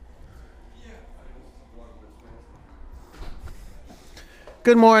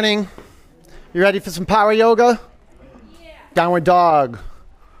Good morning. You ready for some power yoga? Yeah. Downward dog.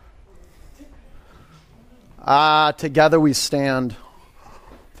 Together we stand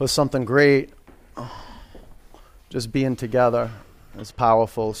for something great. Just being together is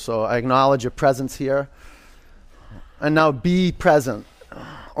powerful. So I acknowledge your presence here. And now be present.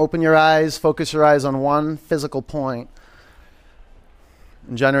 Open your eyes, focus your eyes on one physical point,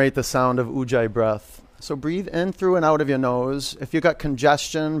 and generate the sound of Ujjayi breath. So breathe in through and out of your nose. If you've got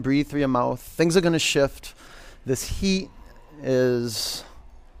congestion, breathe through your mouth. Things are going to shift. This heat is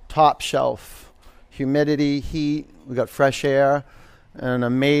top shelf. Humidity, heat, we got fresh air, and an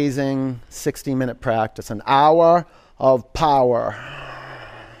amazing 60-minute practice. An hour of power.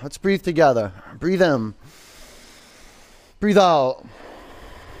 Let's breathe together. Breathe in. Breathe out.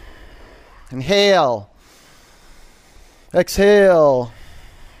 Inhale. Exhale.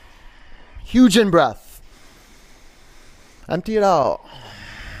 Huge in-breath. Empty it out.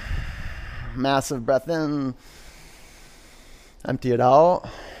 Massive breath in. Empty it out.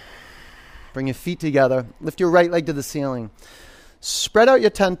 Bring your feet together. Lift your right leg to the ceiling. Spread out your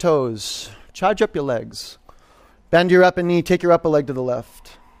 10 toes. Charge up your legs. Bend your upper knee. Take your upper leg to the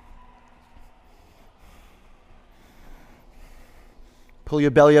left. Pull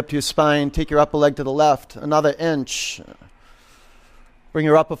your belly up to your spine. Take your upper leg to the left. Another inch. Bring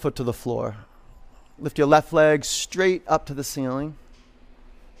your upper foot to the floor. Lift your left leg straight up to the ceiling.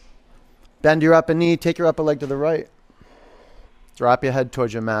 Bend your upper knee. Take your upper leg to the right. Drop your head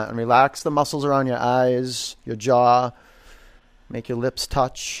towards your mat and relax the muscles around your eyes, your jaw. Make your lips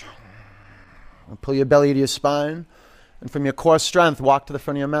touch. And pull your belly to your spine. And from your core strength, walk to the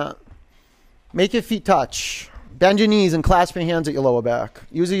front of your mat. Make your feet touch. Bend your knees and clasp your hands at your lower back.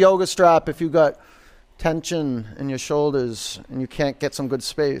 Use a yoga strap if you've got tension in your shoulders and you can't get some good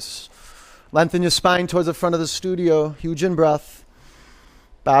space. Lengthen your spine towards the front of the studio. Huge in-breath.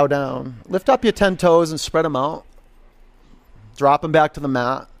 Bow down. Lift up your 10 toes and spread them out. Drop them back to the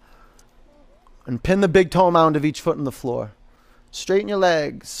mat. And pin the big toe mound of each foot in the floor. Straighten your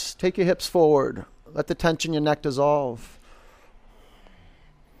legs. Take your hips forward. Let the tension in your neck dissolve.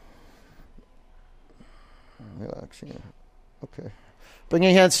 Relax here. Okay. Bring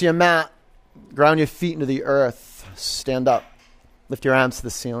your hands to your mat. Ground your feet into the earth. Stand up. Lift your arms to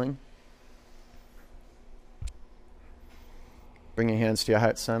the ceiling. Bring your hands to your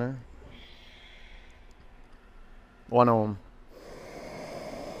heart center. One Om.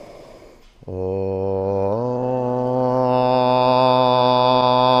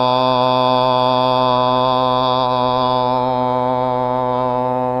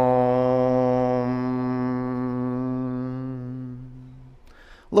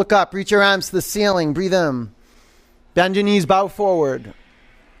 Look up, reach your arms to the ceiling, breathe in. Bend your knees, bow forward.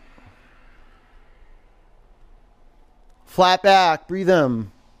 Flat back, breathe in.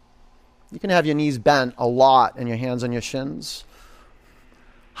 You can have your knees bent a lot and your hands on your shins.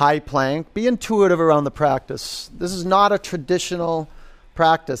 High plank. Be intuitive around the practice. This is not a traditional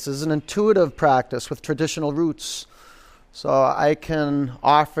practice. This is an intuitive practice with traditional roots. So I can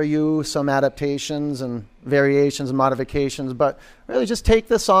offer you some adaptations and variations and modifications, but really just take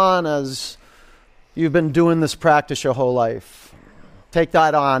this on as you've been doing this practice your whole life. Take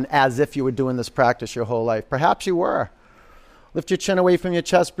that on as if you were doing this practice your whole life. Perhaps you were. Lift your chin away from your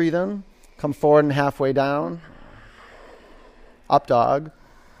chest, breathe in. Come forward and halfway down. Up dog.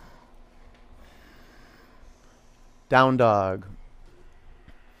 Down dog.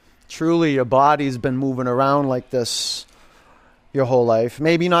 Truly, your body's been moving around like this your whole life.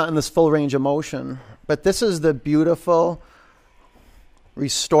 Maybe not in this full range of motion, but this is the beautiful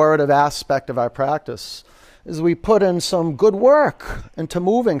restorative aspect of our practice, is we put in some good work into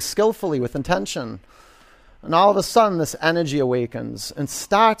moving skillfully with intention. And all of a sudden, this energy awakens and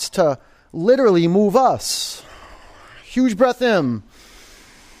starts to literally move us. Huge breath in.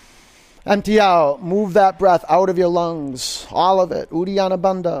 Empty out. Move that breath out of your lungs. All of it. Uddiyana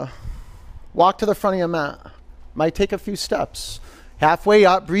Bandha. Walk to the front of your mat. Might take a few steps. Halfway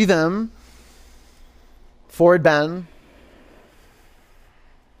up, breathe in. Forward bend.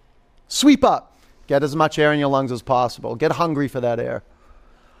 Sweep up. Get as much air in your lungs as possible. Get hungry for that air.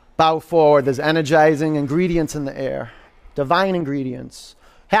 Bow forward. There's energizing ingredients in the air. Divine ingredients.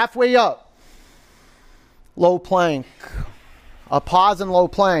 Halfway up. Low plank. A pause in low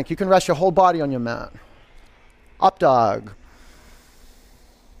plank. You can rest your whole body on your mat. Up dog.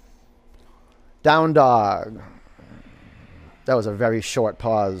 Down dog. That was a very short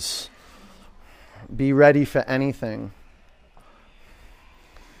pause. Be ready for anything.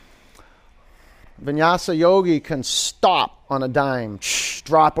 Vinyasa yogi can stop on a dime.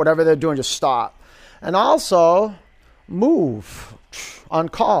 Drop whatever they're doing, just stop. And also move. on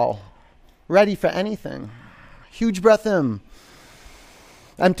call, ready for anything. Huge breath in.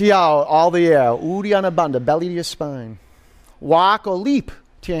 Empty out all the air. Uddiyana Bandha, belly to your spine. Walk or leap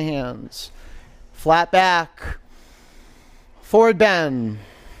to your hands. Flat back. Forward bend.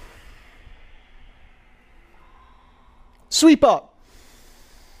 Sweep up.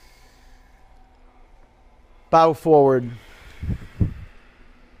 Bow forward.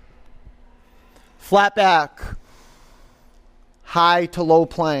 Flat back. High to low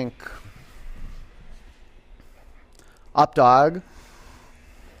plank. Up dog.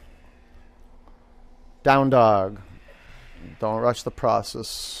 Down dog. Don't rush the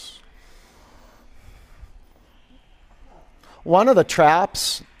process. One of the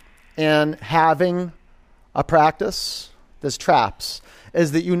traps in having a practice, there's traps,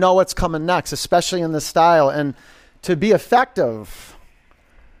 is that you know what's coming next, especially in this style. And to be effective,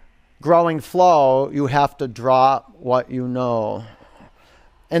 growing flow, you have to drop what you know.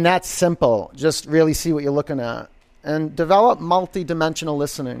 And that's simple. Just really see what you're looking at. And develop multi-dimensional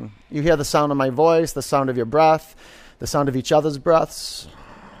listening. You hear the sound of my voice, the sound of your breath, the sound of each other's breaths,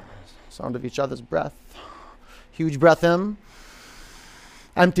 sound of each other's breath. Huge breath in.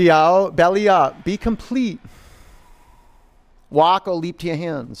 Empty out, belly up. Be complete. Walk or leap to your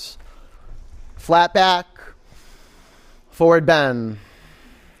hands. Flat back. Forward bend.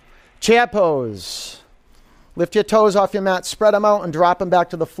 Chair pose. Lift your toes off your mat, spread them out, and drop them back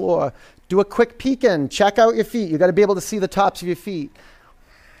to the floor. Do a quick peek in. Check out your feet. You've got to be able to see the tops of your feet.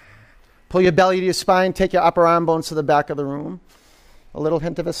 Pull your belly to your spine. Take your upper arm bones to the back of the room. A little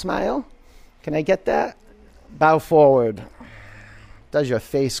hint of a smile. Can I get that? Bow forward. Does your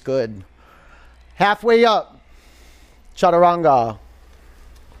face good. Halfway up. Chaturanga.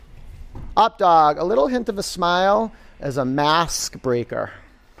 Up dog. A little hint of a smile as a mask breaker.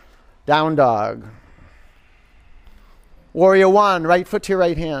 Down dog. Warrior one, right foot to your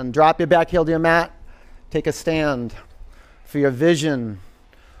right hand. Drop your back heel to your mat. Take a stand for your vision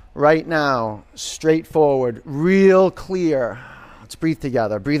right now. Straight forward, real clear. Let's breathe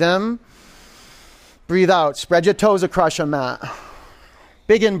together. Breathe in. Breathe out. Spread your toes across your mat.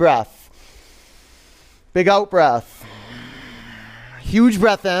 Big in breath. Big out breath. Huge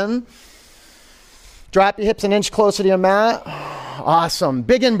breath in. Drop your hips an inch closer to your mat. Awesome.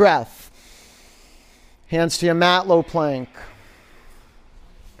 Big in breath. Hands to your mat, low plank.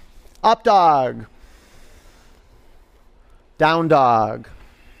 Up dog. Down dog.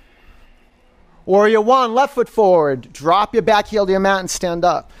 Warrior one, left foot forward. Drop your back heel to your mat and stand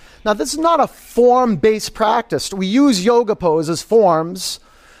up. Now, this is not a form-based practice. We use yoga poses, forms,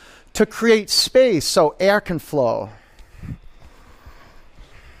 to create space so air can flow.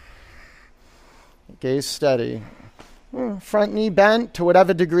 Gaze steady. Front knee bent to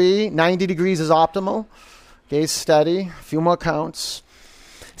whatever degree. 90 degrees is optimal. Gaze steady. A few more counts.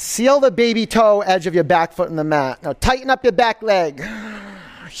 Seal the baby toe edge of your back foot in the mat. Now tighten up your back leg.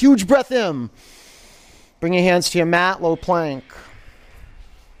 Huge breath in. Bring your hands to your mat, low plank.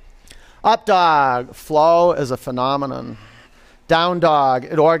 Up dog. Flow is a phenomenon. Down dog.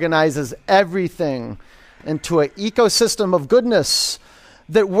 It organizes everything into an ecosystem of goodness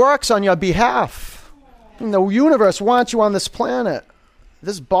that works on your behalf. And the universe wants you on this planet.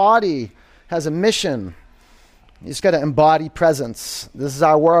 This body has a mission. You just got to embody presence. This is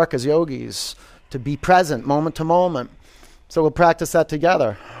our work as yogis, to be present moment to moment. So we'll practice that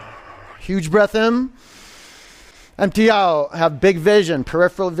together. Huge breath in. Empty out. Have big vision,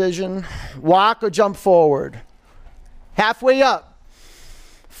 peripheral vision. Walk or jump forward. Halfway up.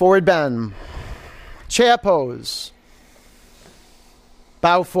 Forward bend. Chair pose.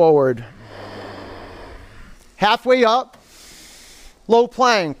 Bow forward. Halfway up, low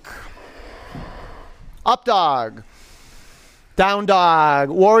plank, up dog, down dog,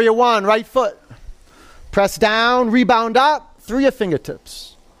 warrior one, right foot, press down, rebound up through your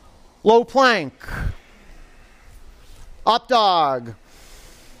fingertips, low plank, up dog,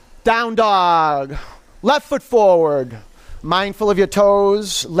 down dog, left foot forward, mindful of your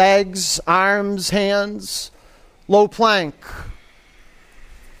toes, legs, arms, hands, low plank,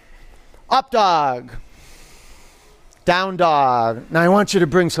 up dog, down dog. Now I want you to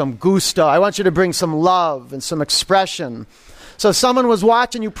bring some gusto. I want you to bring some love and some expression. So if someone was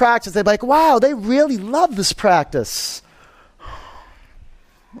watching you practice, they'd be like, wow, they really love this practice.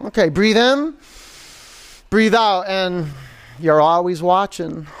 Okay, breathe in, breathe out, and you're always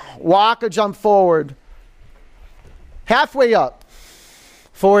watching. Walk or jump forward. Halfway up.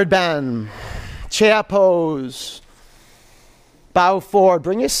 Forward bend. Chair pose. Bow forward.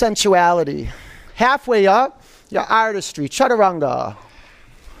 Bring your sensuality. Halfway up. Your artistry, chaturanga,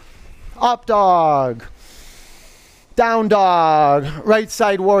 up dog, Down dog. Right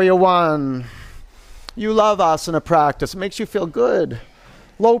side warrior one. You love asana practice. It makes you feel good.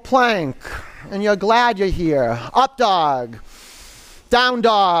 Low plank. And you're glad you're here. Up dog. Down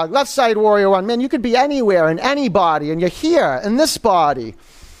dog. Left side warrior one. Man, you could be anywhere in any body, and you're here in this body.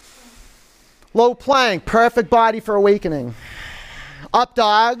 Low plank. Perfect body for awakening. Up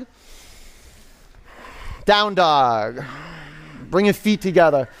dog. Down dog. Bring your feet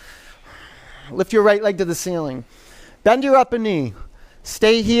together. Lift your right leg to the ceiling. Bend your upper knee.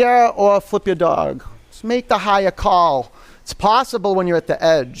 Stay here or flip your dog. Just make the higher call. It's possible when you're at the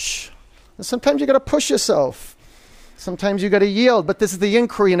edge. And sometimes you got to push yourself. Sometimes you got to yield. But this is the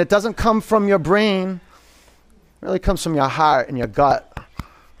inquiry, and it doesn't come from your brain. It really comes from your heart and your gut.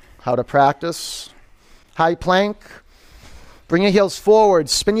 How to practice. High plank. Bring your heels forward.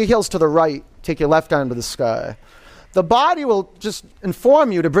 Spin your heels to the right. Take your left arm to the sky. The body will just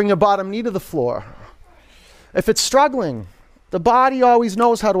inform you to bring your bottom knee to the floor. If it's struggling, the body always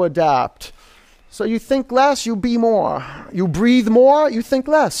knows how to adapt. So you think less, you be more. You breathe more, you think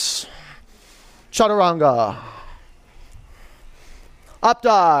less. Chaturanga. Up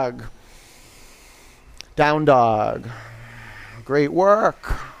dog. Down dog. Great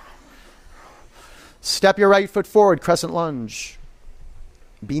work. Step your right foot forward, crescent lunge.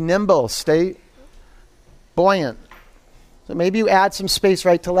 Be nimble, stay buoyant. So maybe you add some space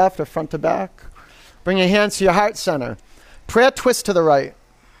right to left or front to back. Bring your hands to your heart center. Prayer twist to the right.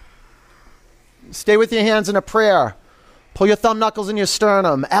 Stay with your hands in a prayer. Pull your thumb knuckles in your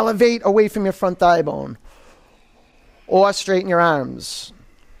sternum. Elevate away from your front thigh bone. Or straighten your arms.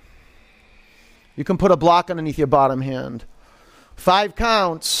 You can put a block underneath your bottom hand. 5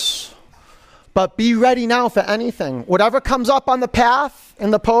 counts. But be ready now for anything. Whatever comes up on the path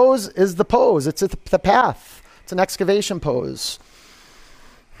in the pose is the pose. It's the path. It's an excavation pose.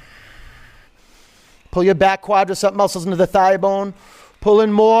 Pull your back quadricep muscles into the thigh bone. Pull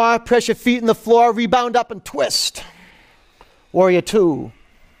in more. Press your feet in the floor. Rebound up and twist. Warrior 2.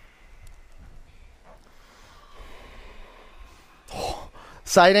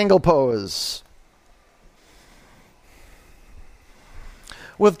 Side angle pose.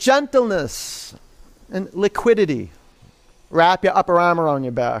 With gentleness and liquidity, wrap your upper arm around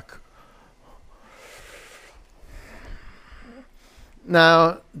your back.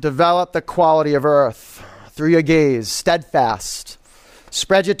 Now, develop the quality of earth through your gaze, steadfast.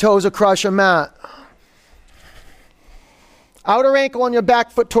 Spread your toes across your mat. Outer ankle on your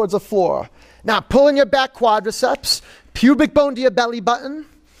back foot towards the floor. Now, pull in your back quadriceps, pubic bone to your belly button,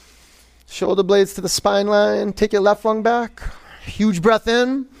 shoulder blades to the spine line. Take your left lung back. Huge breath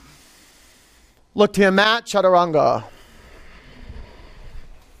in. Look to your mat, chaturanga.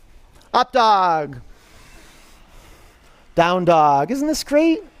 Up dog. Down dog. Isn't this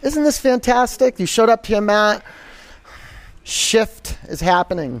great? Isn't this fantastic? You showed up to your mat. Shift is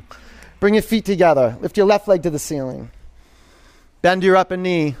happening. Bring your feet together. Lift your left leg to the ceiling. Bend your upper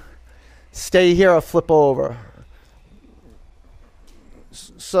knee. Stay here or flip over.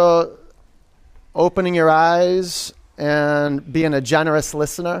 So, opening your eyes and being a generous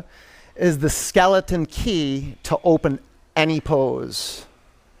listener is the skeleton key to open any pose,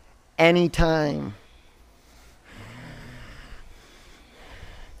 anytime.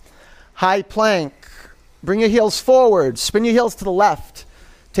 High plank. Bring your heels forward. Spin your heels to the left.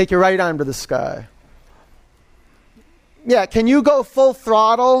 Take your right arm to the sky. Yeah, can you go full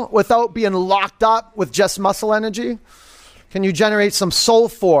throttle without being locked up with just muscle energy? Can you generate some soul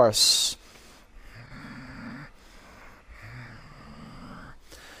force?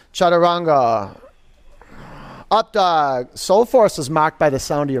 Chaturanga. Up dog. Soul force is marked by the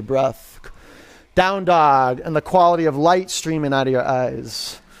sound of your breath. Down dog and the quality of light streaming out of your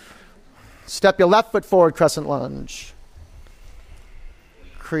eyes. Step your left foot forward, crescent lunge.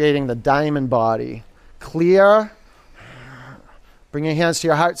 Creating the diamond body. Clear. Bring your hands to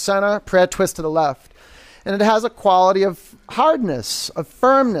your heart center. Prayer twist to the left. And it has a quality of hardness, of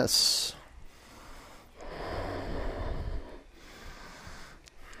firmness.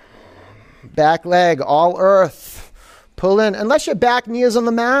 Back leg, all earth. Pull in. Unless your back knee is on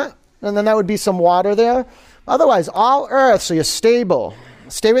the mat, and then that would be some water there. Otherwise, all earth, so you're stable.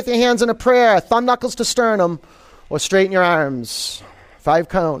 Stay with your hands in a prayer. Thumb knuckles to sternum, or straighten your arms. 5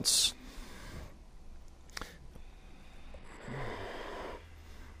 counts.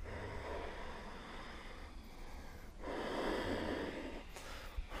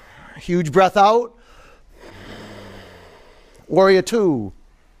 Huge breath out. Warrior 2.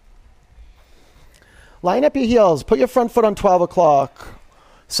 Line up your heels. Put your front foot on 12 o'clock.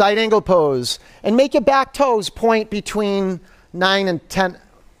 Side angle pose. And make your back toes point between 9 and 10,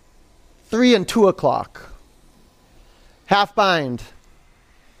 3 and 2 o'clock. Half bind. Do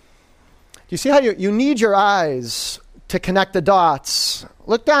you see how you need your eyes to connect the dots?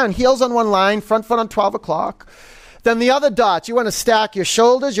 Look down, heels on one line, front foot on 12 o'clock. Then the other dots, you want to stack your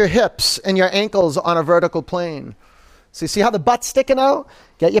shoulders, your hips, and your ankles on a vertical plane. So you see how the butt's sticking out?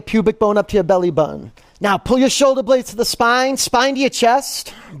 Get your pubic bone up to your belly button. Now pull your shoulder blades to the spine to your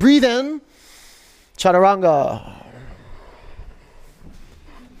chest. Breathe in. Chaturanga.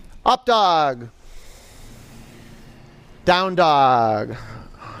 Up dog. Down dog.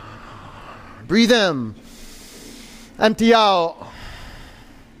 Breathe in. Empty out.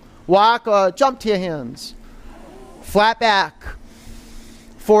 Walk or jump to your hands. Flat back.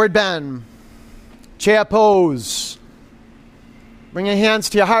 Forward bend. Chair pose. Bring your hands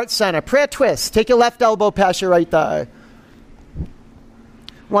to your heart center. Prayer twist. Take your left elbow past your right thigh.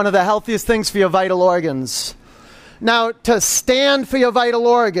 One of the healthiest things for your vital organs. Now, to stand for your vital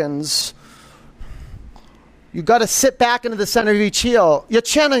organs, you got to sit back into the center of each heel. You're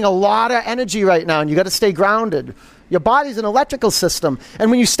channeling a lot of energy right now, and you got to stay grounded. Your body's an electrical system. And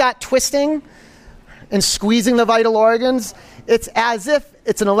when you start twisting and squeezing the vital organs, it's as if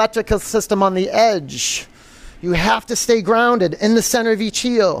it's an electrical system on the edge. You have to stay grounded in the center of each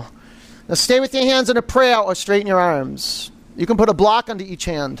heel. Now stay with your hands in a prayer or straighten your arms. You can put a block under each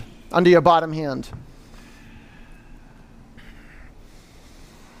hand, under your bottom hand.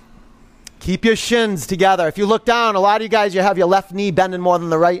 Keep your shins together. If you look down, a lot of you guys, you have your left knee bending more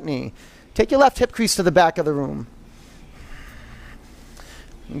than the right knee. Take your left hip crease to the back of the room.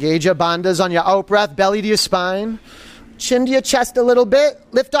 Engage your bandhas on your out breath, belly to your spine. Chin to your chest a little bit.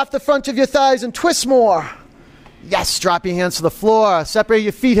 Lift off the front of your thighs and twist more. Yes, drop your hands to the floor. Separate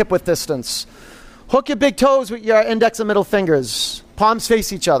your feet hip-width distance. Hook your big toes with your index and middle fingers. Palms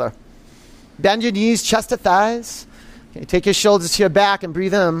face each other. Bend your knees, chest to thighs. Okay, take your shoulders to your back and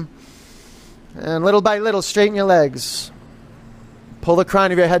breathe in. And little by little, straighten your legs. Pull the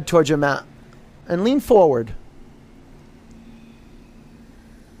crown of your head towards your mat. And lean forward.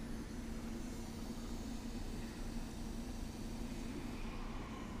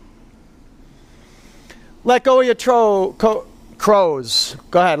 Let go of your crows.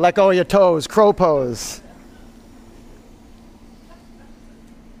 Go ahead, let go of your toes. Crow pose.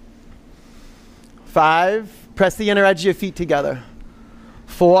 5, press the inner edge of your feet together.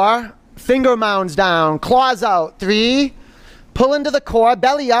 4, finger mounds down, claws out. 3, pull into the core,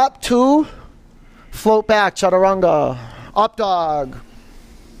 belly up. 2, float back, chaturanga. Up dog.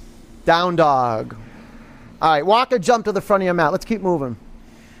 Down dog. All right, walk or jump to the front of your mat. Let's keep moving.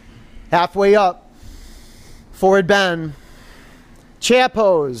 Halfway up. Forward bend. Chair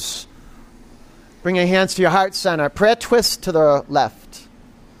pose. Bring your hands to your heart center. Prayer twist to the left.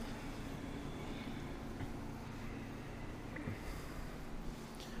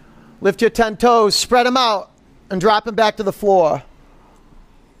 Lift your 10 toes, spread them out, and drop them back to the floor.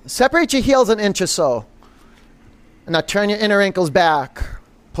 Separate your heels an inch or so. And now turn your inner ankles back.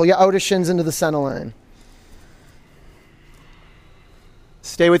 Pull your outer shins into the center line.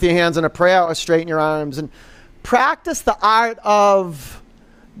 Stay with your hands in a prayer or straighten your arms. And practice the art of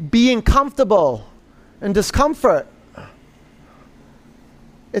being comfortable in discomfort.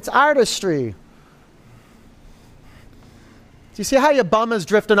 It's artistry. Do you see how your bum is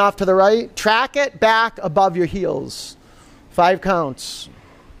drifting off to the right? Track it back above your heels. 5 counts.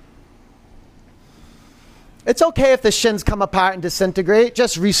 It's okay if the shins come apart and disintegrate.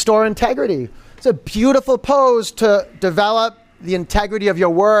 Just restore integrity. It's a beautiful pose to develop the integrity of your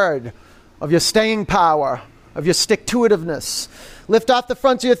word, of your staying power, of your stick-to-itiveness. Lift off the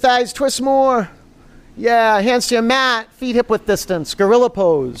front of your thighs, twist more. Yeah, hands to your mat, feet hip-width distance, gorilla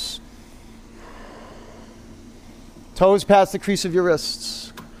pose. Toes past the crease of your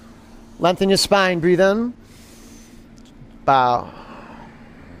wrists. Lengthen your spine, breathe in. Bow.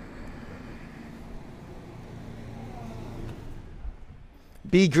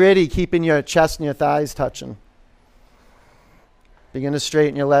 Be gritty, keeping your chest and your thighs touching. Begin to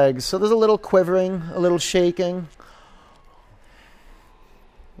straighten your legs. So there's a little quivering, a little shaking.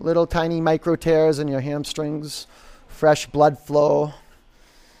 Little tiny micro tears in your hamstrings. Fresh blood flow.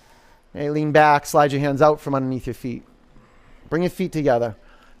 Okay, lean back, slide your hands out from underneath your feet. Bring your feet together.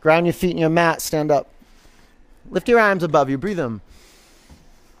 Ground your feet in your mat, stand up. Lift your arms above you, breathe in.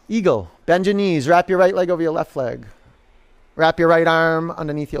 Eagle, bend your knees, wrap your right leg over your left leg. Wrap your right arm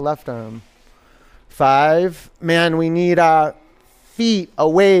underneath your left arm. 5, man, we need our feet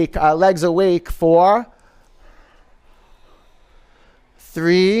awake, our legs awake. 4,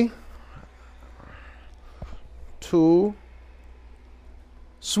 3, 2,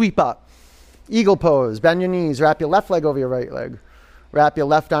 sweep up. Eagle pose, bend your knees, wrap your left leg over your right leg. Wrap your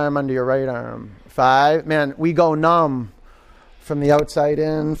left arm under your right arm. 5, man, we go numb From the outside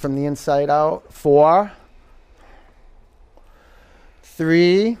in, from the inside out. 4,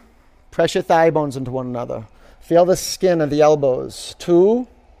 3, press your thigh bones into one another. Feel the skin of the elbows. 2,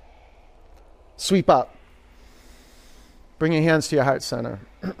 sweep up. Bring your hands to your heart center.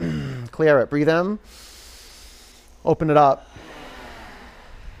 Clear it. Breathe in. Open it up.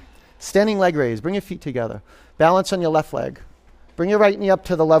 Standing leg raise. Bring your feet together. Balance on your left leg. Bring your right knee up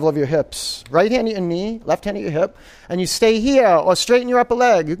to the level of your hips. Right hand at your knee, left hand at your hip. And you stay here or straighten your upper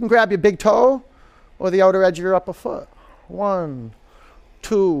leg. You can grab your big toe or the outer edge of your upper foot. 1,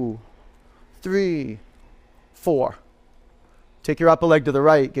 2, 3, 4. Take your upper leg to the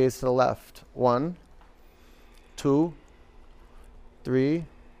right, gaze to the left. 1, 2, 3,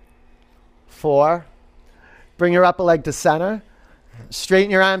 4. Bring your upper leg to center. Straighten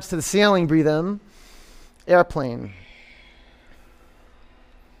your arms to the ceiling. Breathe in. Airplane.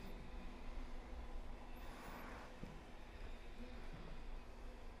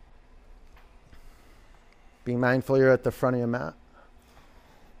 Be mindful you're at the front of your mat.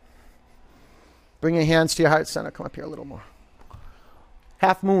 Bring your hands to your heart center. Come up here a little more.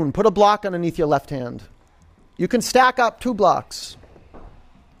 Half moon. Put a block underneath your left hand. You can stack up 2 blocks.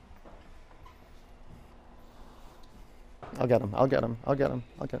 I'll get him.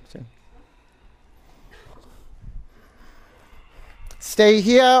 Stay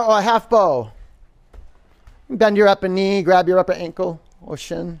here or half bow. Bend your upper knee, grab your upper ankle or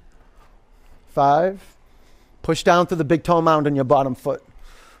shin. 5. Push down through the big toe mound in your bottom foot.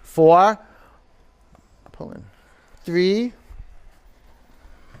 4. Pull in. 3.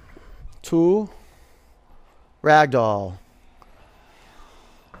 2. Ragdoll.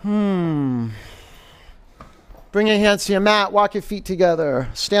 Bring your hands to your mat. Walk your feet together.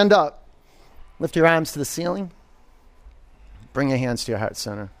 Stand up. Lift your arms to the ceiling. Bring your hands to your heart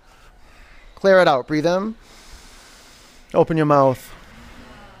center. Clear it out. Breathe in. Open your mouth.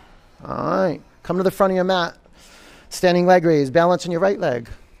 All right. Come to the front of your mat. Standing leg raise. Balance on your right leg.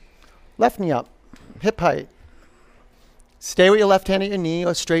 Left knee up. Hip height. Stay with your left hand at your knee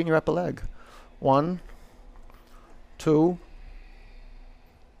or straighten your upper leg. 1, 2,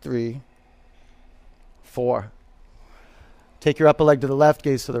 3, 4. Take your upper leg to the left,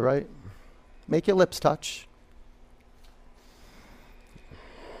 gaze to the right. Make your lips touch.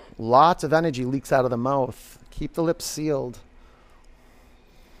 Lots of energy leaks out of the mouth. Keep the lips sealed.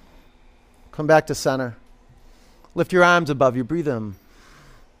 Come back to center. Lift your arms above you. Breathe in.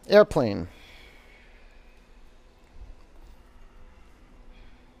 Airplane.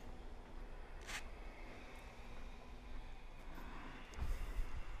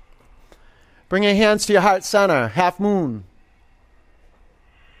 Bring your hands to your heart center. Half moon.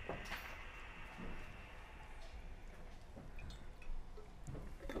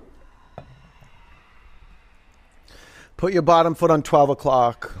 Put your bottom foot on 12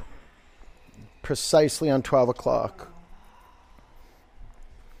 o'clock. Precisely on 12 o'clock.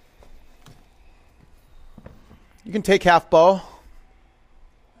 You can take half bow.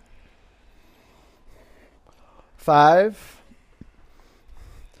 5,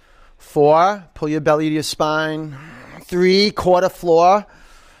 4, pull your belly to your spine. 3, quarter floor.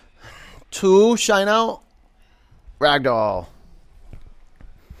 2, shine out. Ragdoll.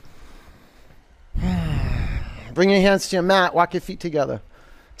 Bring your hands to your mat. Walk your feet together.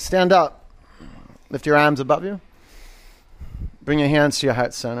 Stand up. Lift your arms above you. Bring your hands to your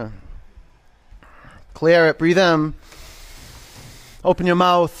heart center. Clear it. Breathe in. Open your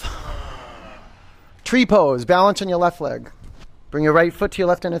mouth. Tree pose. Balance on your left leg. Bring your right foot to your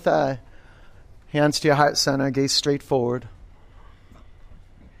left inner thigh. Hands to your heart center. Gaze straight forward.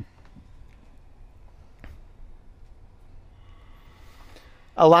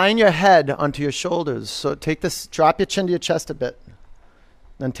 Align your head onto your shoulders. So drop your chin to your chest a bit.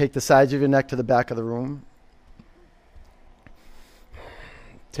 Then take the sides of your neck to the back of the room.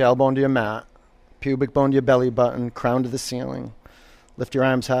 Tailbone to your mat. Pubic bone to your belly button. Crown to the ceiling. Lift your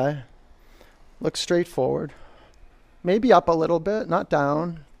arms high. Look straight forward. Maybe up a little bit, not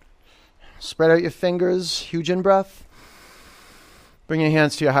down. Spread out your fingers. Huge in-breath. Bring your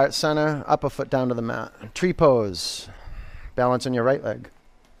hands to your heart center. Upper foot down to the mat. Tree pose. Balance on your right leg.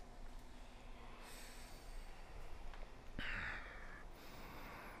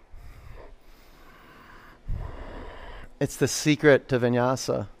 It's the secret to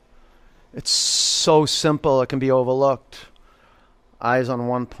vinyasa. It's so simple, it can be overlooked. Eyes on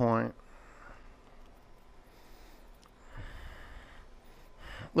one point.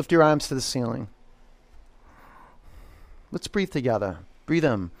 Lift your arms to the ceiling. Let's breathe together. Breathe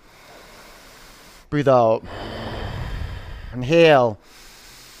in. Breathe out. Inhale.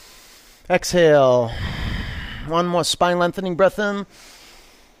 Exhale. One more spine lengthening breath in.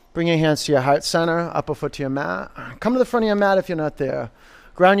 Bring your hands to your heart center, upper foot to your mat. Come to the front of your mat if you're not there.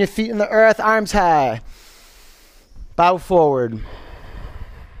 Ground your feet in the earth, arms high. Bow forward.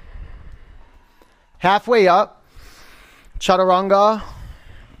 Halfway up. Chaturanga.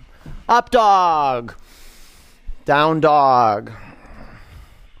 Up dog. Down dog.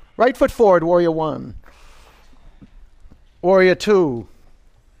 Right foot forward, warrior one. Warrior two.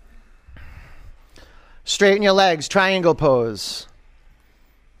 Straighten your legs, triangle pose.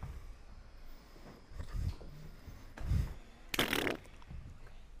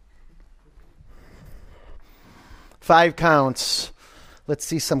 Five counts. Let's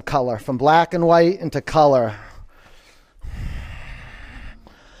see some color. From black and white into color.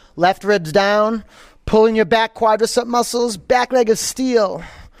 Left ribs down. Pulling your back quadricep muscles. Back leg is steel.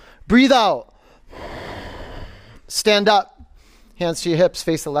 Breathe out. Stand up. Hands to your hips.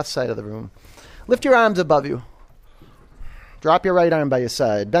 Face the left side of the room. Lift your arms above you. Drop your right arm by your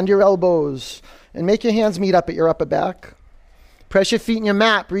side. Bend your elbows. And make your hands meet up at your upper back. Press your feet in your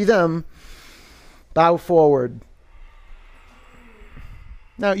mat. Breathe in. Bow forward.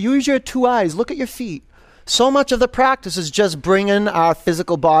 Now, use your two eyes. Look at your feet. So much of the practice is just bringing our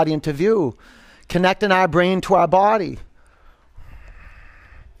physical body into view, connecting our brain to our body.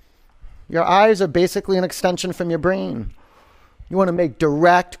 Your eyes are basically an extension from your brain. You want to make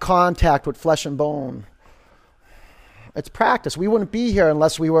direct contact with flesh and bone. It's practice. We wouldn't be here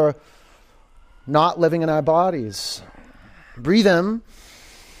unless we were not living in our bodies. Breathe in.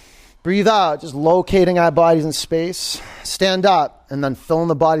 Breathe out, just locating our bodies in space. Stand up, and then fill in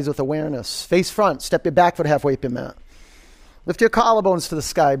the bodies with awareness. Face front, step your back foot halfway up your mat. Lift your collarbones to the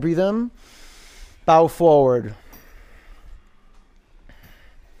sky. Breathe in, bow forward.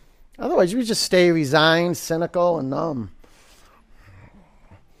 Otherwise, we just stay resigned, cynical, and numb.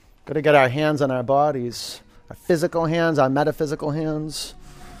 Got to get our hands on our bodies. Our physical hands, our metaphysical hands.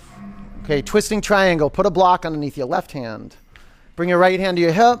 Okay, twisting triangle. Put a block underneath your left hand. Bring your right hand to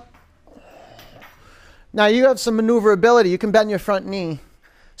your hip. Now you have some maneuverability. You can bend your front knee.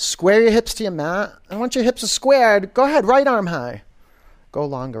 Square your hips to your mat. And once your hips are squared, go ahead, right arm high. Go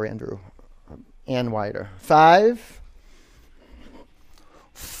longer, Andrew. And wider. 5.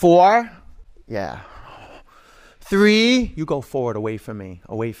 4. Yeah. 3. You go forward, away from me.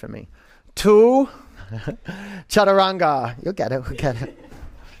 Away from me. 2. Chaturanga. You'll get it. We'll get it.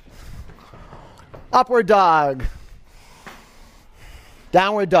 Upward dog.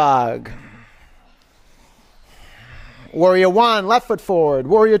 Downward dog. Warrior 1, left foot forward.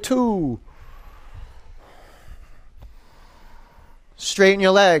 Warrior 2. Straighten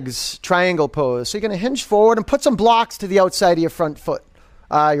your legs, triangle pose. So you're going to hinge forward and put some blocks to the outside of your front foot,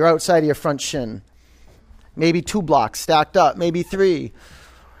 your outside of your front shin. Maybe 2 blocks stacked up, maybe 3.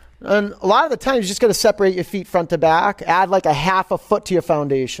 And a lot of the times, you just got to separate your feet front to back. Add like a half a foot to your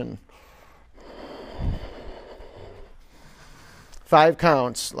foundation. 5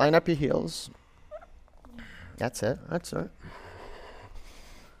 counts. Line up your heels. That's it. That's it.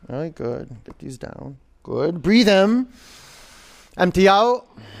 Really good. Get these down. Good. Breathe in. Empty out.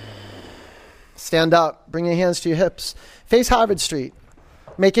 Stand up. Bring your hands to your hips. Face Harvard Street.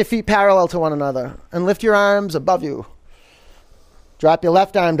 Make your feet parallel to one another. And lift your arms above you. Drop your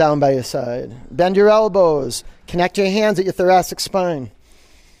left arm down by your side. Bend your elbows. Connect your hands at your thoracic spine.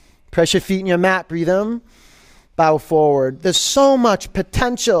 Press your feet in your mat. Breathe in. Bow forward. There's so much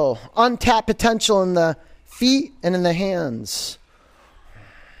potential, untapped potential in the feet and in the hands.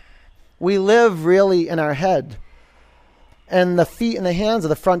 We live really in our head. And the feet and the hands are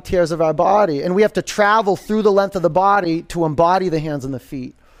the frontiers of our body. And we have to travel through the length of the body to embody the hands and the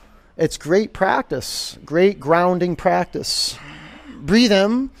feet. It's great practice. Great grounding practice. Breathe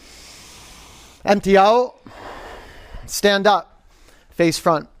in. Empty out. Stand up. Face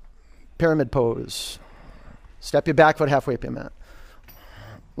front. Pyramid pose. Step your back foot halfway up your mat.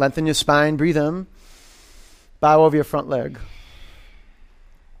 Lengthen your spine. Breathe in. Bow over your front leg.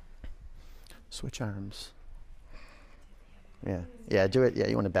 Switch arms. Yeah, do it. Yeah,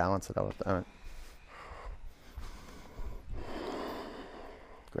 you want to balance it out. All right.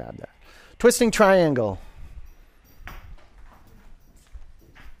 Grab that. Twisting triangle.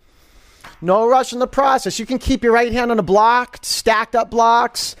 No rush in the process. You can keep your right hand on a block, stacked up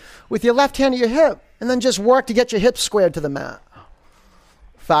blocks, with your left hand at your hip, and then just work to get your hips squared to the mat.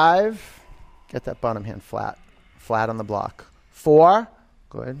 5. Get that bottom hand flat. Flat on the block. 4.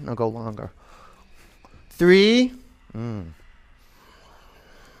 Good. Now go longer. 3.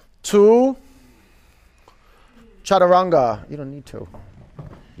 2. Chaturanga. You don't need to.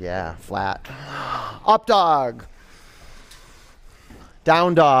 Yeah, flat. Up dog.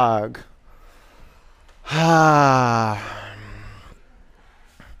 Down dog. High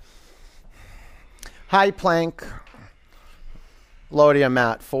plank. Lower to your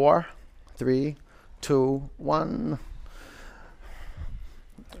mat. 4, 3, 2, 1.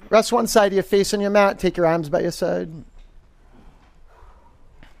 Rest one side of your face on your mat. Take your arms by your side.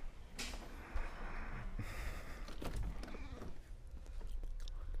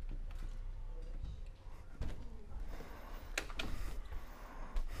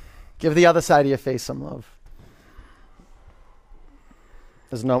 Give the other side of your face some love.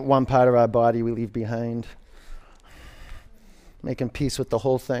 There's not one part of our body we leave behind. Making peace with the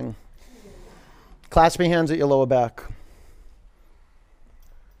whole thing. Clasp your hands at your lower back.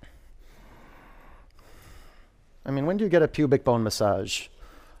 I mean, when do you get a pubic bone massage?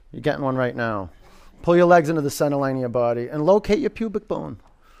 You're getting one right now. Pull your legs into the center line of your body and locate your pubic bone.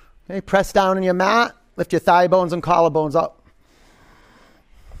 Okay, press down on your mat. Lift your thigh bones and collarbones up.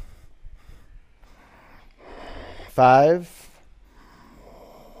 5,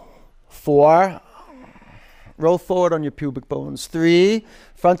 4. Roll forward on your pubic bones. 3,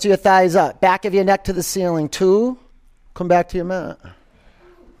 front of your thighs up. Back of your neck to the ceiling. 2, come back to your mat.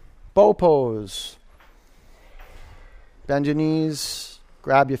 Bow pose. Bend your knees.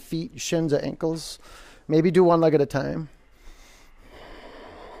 Grab your feet, shins or ankles. Maybe do one leg at a time.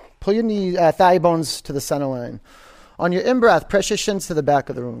 Pull your thigh bones to the center line. On your in-breath, press your shins to the back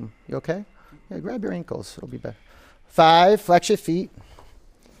of the room. You okay? Yeah, grab your ankles. It'll be better. 5, flex your feet.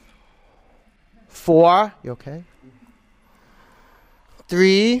 4, you okay?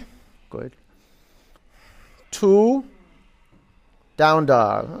 3, good. 2, down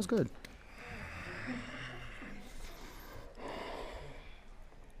dog. That was good.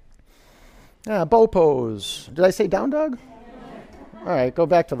 Yeah, bow pose. Did I say down dog? All right, go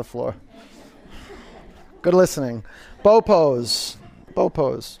back to the floor. Good listening. Bow pose. Bow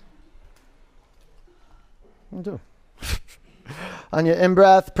pose. What do you do? On your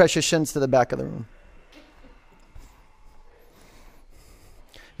in-breath, press your shins to the back of the room.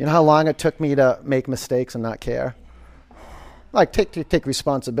 You know how long it took me to make mistakes and not care? Like, take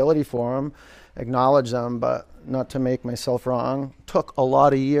responsibility for them, acknowledge them, but not to make myself wrong. Took a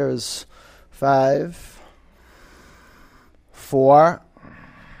lot of years. 5, 4,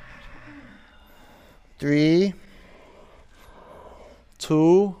 3,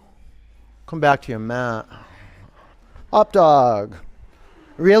 2, come back to your mat. Up dog.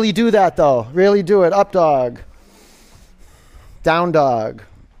 Really do that though. Really do it. Up dog. Down dog.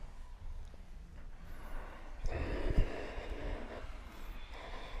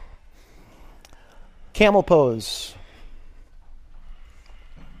 Camel pose.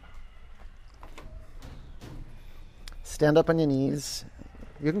 Stand up on your knees.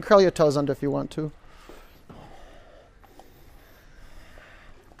 You can curl your toes under if you want to.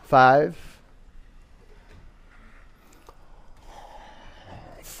 5,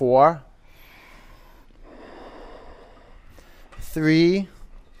 4, 3,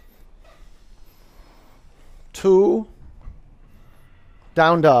 2,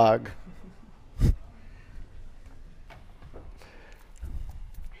 down dog.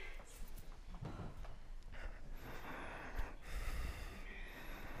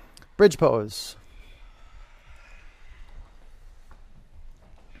 Bridge pose.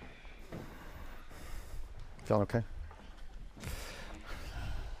 Feeling okay?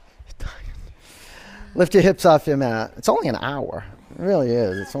 Lift your hips off your mat. It's only an hour. It really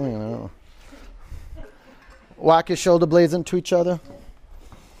is. It's only an hour. Walk your shoulder blades into each other.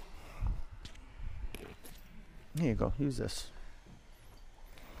 Here you go. Use this.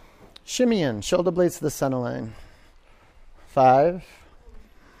 Shimmy in. Shoulder blades to the center line. 5,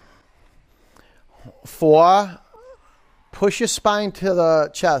 4, push your spine to the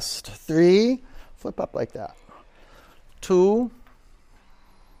chest. 3, flip up like that. 2,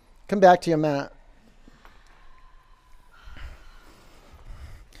 come back to your mat.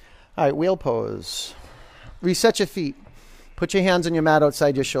 All right, wheel pose. Reset your feet. Put your hands on your mat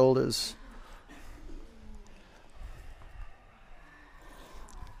outside your shoulders.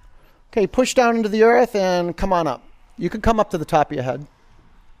 Okay, push down into the earth and come on up. You can come up to the top of your head.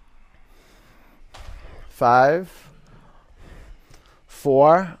 5,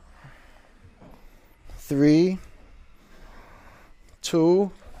 4, 3,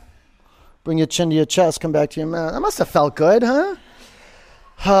 2. Bring your chin to your chest. Come back to your mat. That must have felt good, huh?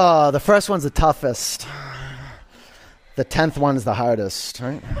 Oh, the first one's the toughest. The 10th one's the hardest,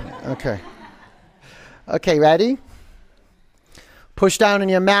 right? Okay. Okay, ready? Push down on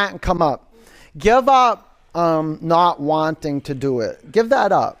your mat and come up. Give up not wanting to do it. Give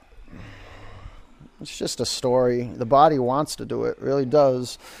that up. It's just a story. The body wants to do it, really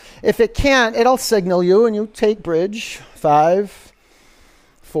does. If it can't, it'll signal you, and you take bridge. 5,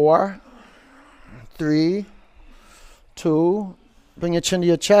 4, 3, 2. Bring your chin to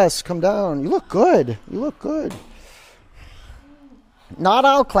your chest. Come down. You look good. You look good. Not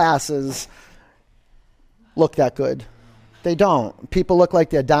all classes look that good. They don't. People look like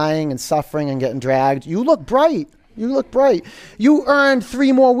they're dying and suffering and getting dragged. You look bright. You look bright. You earned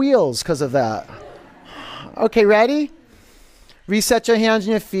 3 more wheels because of that. Okay, ready? Reset your hands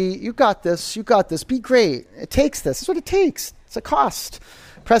and your feet. You got this. You got this. Be great. It takes this. It's what it takes. It's a cost.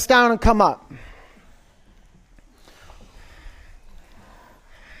 Press down and come up.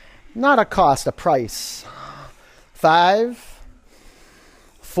 Not a cost, a price. 5,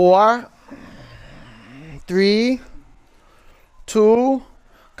 4, 3, 2,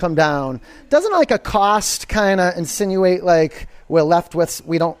 come down. Doesn't like a cost kind of insinuate like we're left with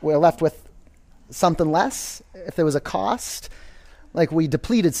something less if there was a cost? Like we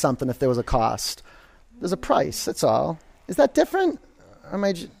depleted something if there was a cost. There's a price, that's all. Is that different? Or am I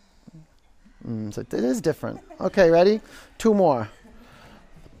it is different. Okay, ready? 2 more.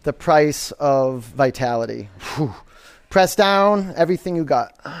 The price of vitality. Whew. Press down everything you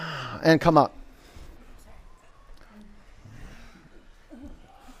got and come up.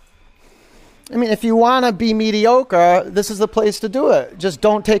 I mean, if you want to be mediocre, this is the place to do it. Just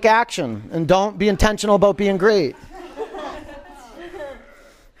don't take action and don't be intentional about being great.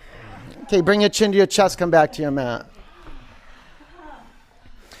 Okay, bring your chin to your chest, come back to your mat.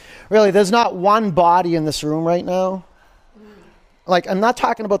 Really, there's not one body in this room right now. Like, I'm not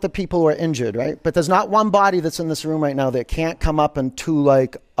talking about the people who are injured, right? But there's not one body that's in this room right now that can't come up into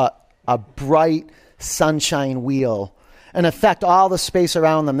like a bright sunshine wheel and affect all the space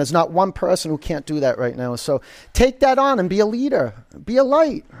around them. There's not one person who can't do that right now. So take that on and be a leader. Be a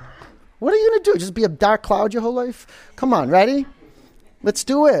light. What are you going to do? Just be a dark cloud your whole life? Come on, ready? Let's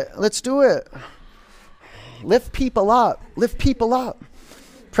do it. Let's do it. Lift people up. Lift people up.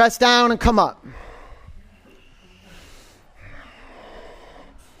 Press down and come up.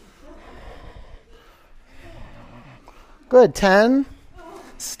 Good. 10.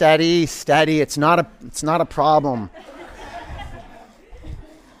 Steady, steady. It's not a problem.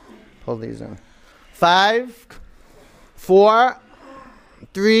 Pull these in. 5, 4,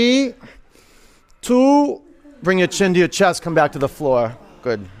 3, 2. Bring your chin to your chest. Come back to the floor.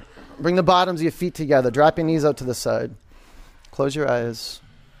 Good. Bring the bottoms of your feet together. Drop your knees out to the side. Close your eyes.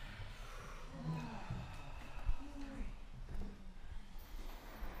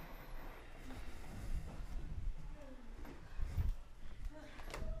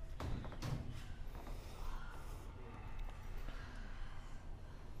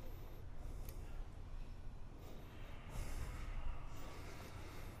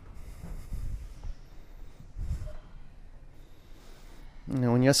 You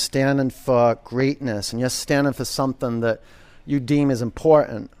know, when you're standing for greatness and you're standing for something that you deem is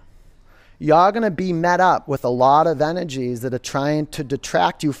important, you're going to be met up with a lot of energies that are trying to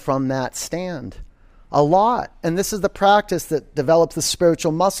detract you from that stand. A lot. And this is the practice that develops the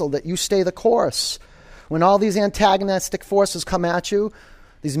spiritual muscle, that you stay the course. When all these antagonistic forces come at you,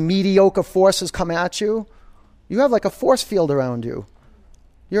 these mediocre forces come at you, you have like a force field around you.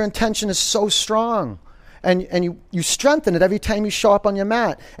 Your intention is so strong. And you strengthen it every time you show up on your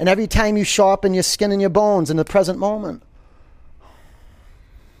mat. And every time you show up in your skin and your bones in the present moment.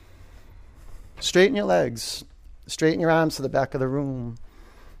 Straighten your legs. Straighten your arms to the back of the room.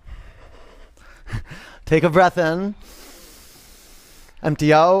 Take a breath in.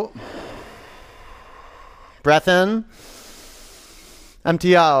 Empty out. Breath in.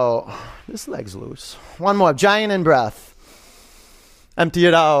 Empty out. This leg's loose. One more. Giant in breath. Empty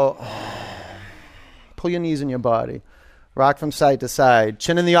it out. Pull your knees in your body. Rock from side to side.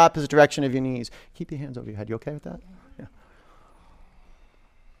 Chin in the opposite direction of your knees. Keep your hands over your head. You okay with that? Yeah.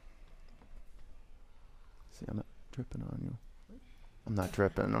 See, I'm not dripping on you. I'm not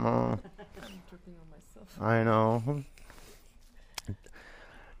dripping. Oh. I'm dripping on myself. I know.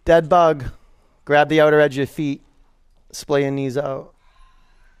 Dead bug. Grab the outer edge of your feet. Splay your knees out.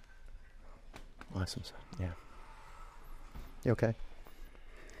 Awesome. Yeah. You okay?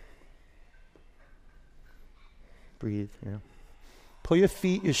 Breathe, yeah. Pull your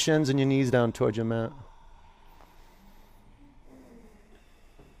feet, your shins, and your knees down towards your mat.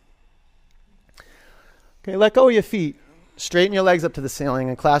 Okay, let go of your feet. Straighten your legs up to the ceiling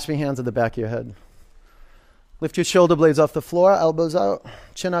and clasp your hands at the back of your head. Lift your shoulder blades off the floor, elbows out,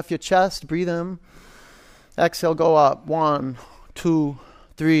 chin off your chest, breathe in. Exhale, go up. 1, 2,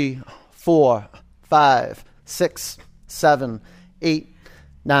 3, 4, 5, 6, 7, 8,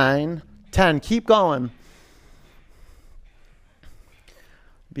 9, 10. Keep going.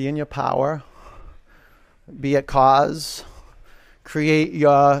 Be in your power. Be at cause. Create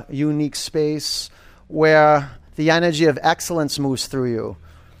your unique space where the energy of excellence moves through you.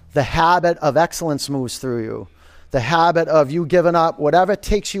 The habit of excellence moves through you. The habit of you giving up whatever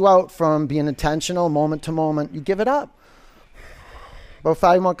takes you out from being intentional moment to moment. You give it up. About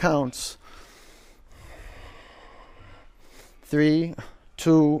 5 more counts. 3,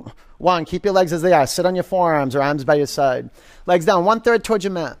 2, 1. Keep your legs as they are. Sit on your forearms or arms by your side. Legs down 1/3 towards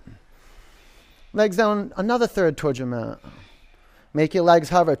your mat. Legs down another 1/3 towards your mat. Make your legs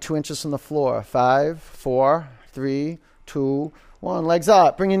hover 2 inches from the floor. 5, 4, 3, 2, 1. Legs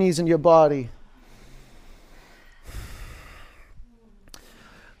up. Bring your knees into your body.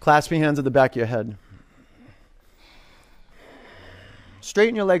 Clasp your hands at the back of your head.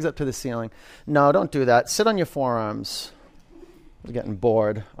 Straighten your legs up to the ceiling. No, don't do that. Sit on your forearms. We're getting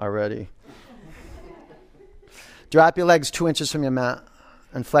bored already. Drop your legs 2 inches from your mat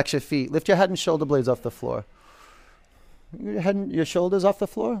and flex your feet. Lift your head and shoulder blades off the floor. Your head and your shoulders off the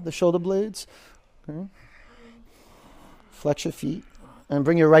floor, the shoulder blades. Okay. Flex your feet and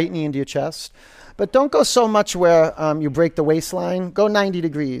bring your right knee into your chest. But don't go so much where you break the waistline. Go 90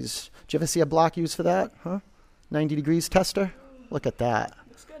 degrees. Did you ever see a block used for that? 90 degrees tester? Look at that.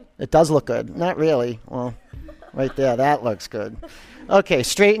 Looks good. It does look good. Not really. Well, right there, that looks good. Okay,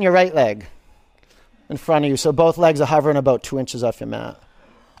 straighten your right leg in front of you. So both legs are hovering about 2 inches off your mat.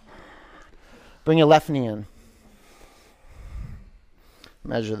 Bring your left knee in.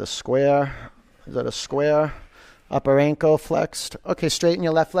 Measure the square. Is that a square? Upper ankle flexed. Okay, straighten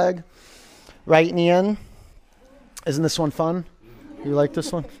your left leg. Right knee in. Isn't this one fun? You like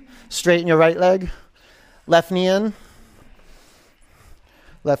this one? Straighten your right leg. Left knee in.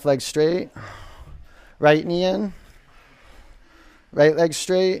 Left leg straight. Right knee in. Right leg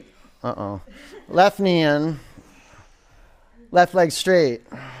straight. Left knee in. Left leg straight.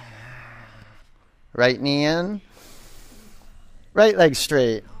 Right knee in. Right leg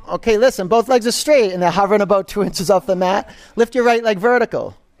straight. Okay, listen, both legs are straight and they're hovering about 2 inches off the mat. Lift your right leg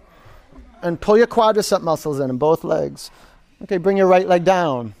vertical and pull your quadricep muscles in both legs. Okay, bring your right leg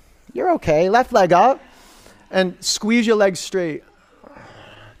down. You're okay. Left leg up and squeeze your legs straight.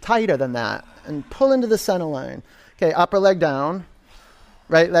 Tighter than that and pull into the center line. Okay, upper leg down.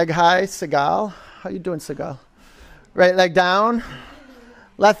 Right leg high, Seagal. How you doing, Seagal? Right leg down.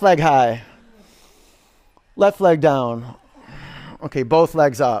 Left leg high. Left leg down. Okay, both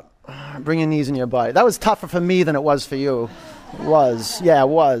legs up. Bring your knees in your body. That was tougher for me than it was for you. It was. Yeah, it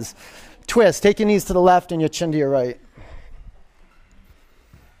was. Twist. Take your knees to the left and your chin to your right.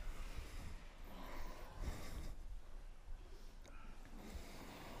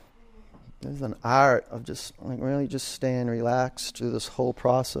 There's an art of just like really just staying relaxed through this whole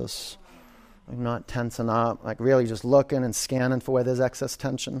process. Like not tensing up, like really just looking and scanning for where there's excess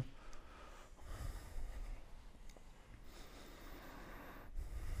tension.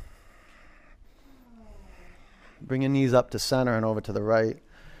 Bring your knees up to center and over to the right.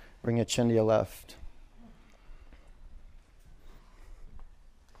 Bring your chin to your left.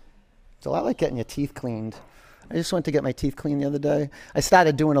 It's a lot like getting your teeth cleaned. I just went to get my teeth cleaned the other day. I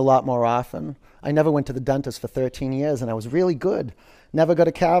started doing a lot more often. I never went to the dentist for 13 years, and I was really good. Never got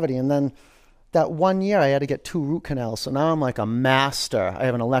a cavity. And then that 1 year, I had to get 2 root canals. So now I'm like a master. I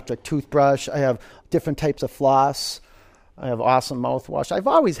have an electric toothbrush. I have different types of floss. I have awesome mouthwash. I've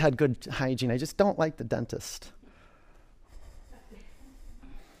always had good hygiene. I just don't like the dentist.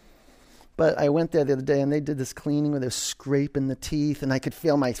 But I went there the other day and they did this cleaning where they're scraping the teeth and I could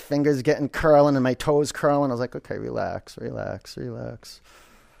feel my fingers getting curling and my toes curling. I was like, okay, relax, relax, relax.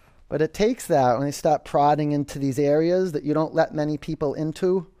 But it takes that when they start prodding into these areas that you don't let many people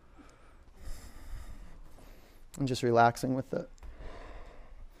into and just relaxing with it.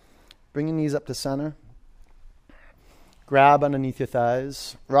 Bring your knees up to center. Grab underneath your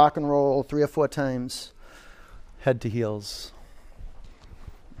thighs. Rock and roll 3 or 4 times. Head to heels.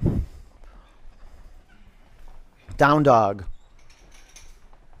 Down dog.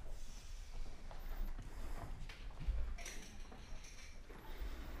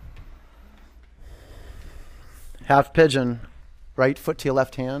 Half pigeon. Right foot to your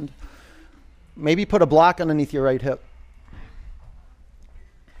left hand. Maybe put a block underneath your right hip.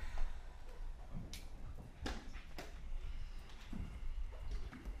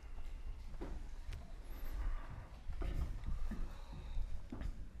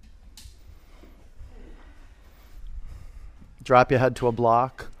 Drop your head to a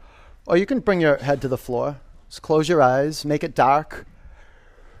block. Or you can bring your head to the floor. Just close your eyes, make it dark,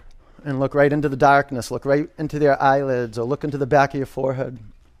 and look right into the darkness. Look right into their eyelids or look into the back of your forehead.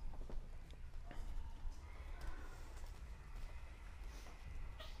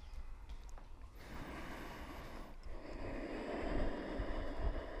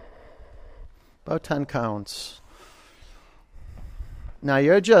 About 10 counts. Now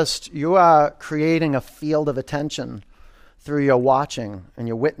you are creating a field of attention through your watching and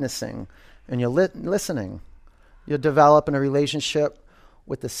your witnessing and your listening. You're developing a relationship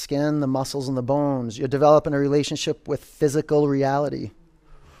with the skin, the muscles, and the bones. You're developing a relationship with physical reality.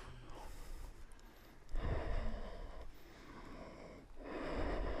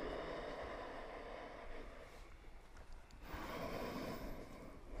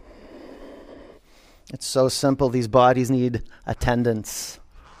 It's so simple. These bodies need attendance,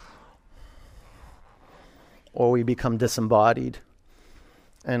 or we become disembodied,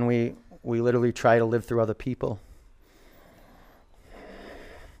 and we literally try to live through other people.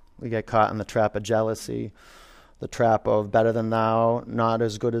 We get caught in the trap of jealousy, the trap of better than thou, not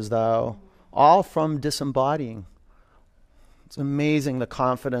as good as thou, all from disembodying. It's amazing the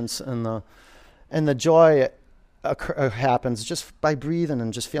confidence and the joy happens just by breathing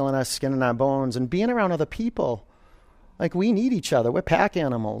and just feeling our skin and our bones and being around other people. Like, we need each other. We're pack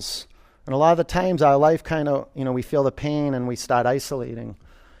animals. And a lot of the times our life kind of, we feel the pain and we start isolating.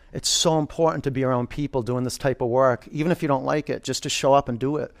 It's so important to be around people doing this type of work, even if you don't like it, just to show up and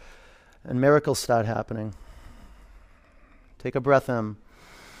do it. And miracles start happening. Take a breath in.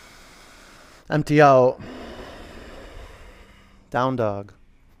 Empty out. Down dog.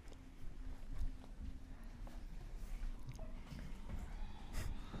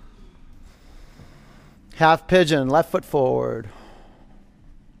 Half pigeon, left foot forward.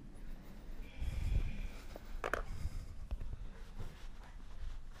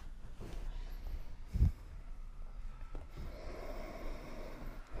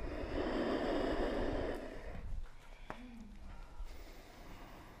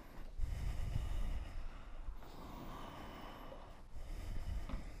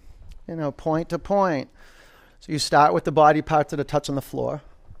 Point to point. So you start with the body parts that are touching the floor.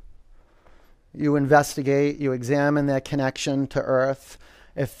 You investigate, you examine their connection to earth.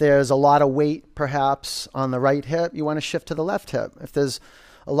 If there's a lot of weight, perhaps, on the right hip, you want to shift to the left hip. If there's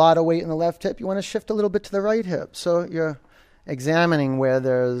a lot of weight in the left hip, you want to shift a little bit to the right hip. So you're examining where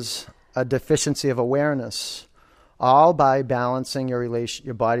there's a deficiency of awareness, all by balancing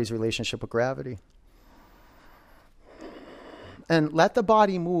your body's relationship with gravity. And let the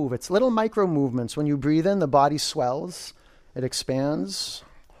body move. It's little micro movements. When you breathe in, the body swells, it expands.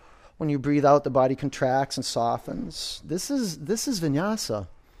 When you breathe out, the body contracts and softens. This is vinyasa.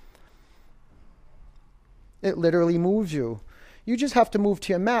 It literally moves you. You just have to move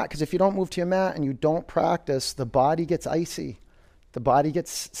to your mat, because if you don't move to your mat and you don't practice, the body gets icy. The body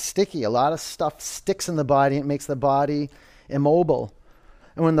gets sticky. A lot of stuff sticks in the body. It makes the body immobile.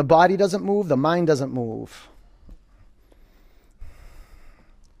 And when the body doesn't move, the mind doesn't move.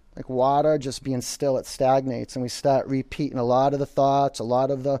 Like water just being still, it stagnates, and we start repeating a lot of the thoughts, a lot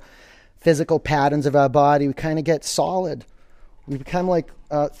of the physical patterns of our body. We kind of get solid. We become like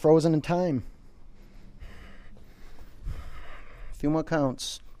frozen in time. A few more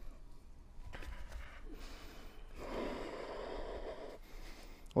counts.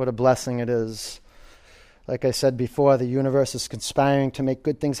 What a blessing it is. Like I said before, the universe is conspiring to make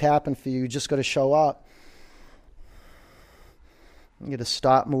good things happen for you. You just got to show up. You got to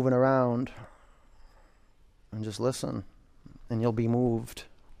stop moving around and just listen, and you'll be moved.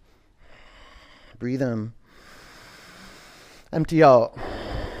 Breathe in. Empty out.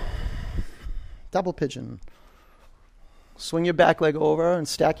 Double pigeon. Swing your back leg over and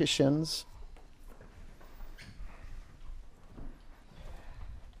stack your shins.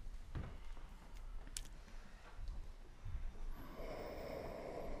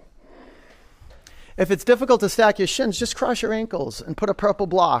 If it's difficult to stack your shins, just cross your ankles and put a purple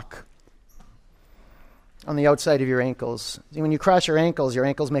block on the outside of your ankles. See, when you cross your ankles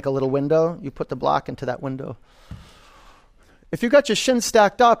make a little window. You put the block into that window. If you've got your shins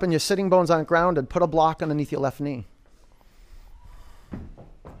stacked up and your sitting bones aren't grounded, put a block underneath your left knee.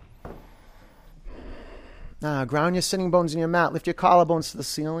 Now, ground your sitting bones in your mat. Lift your collarbones to the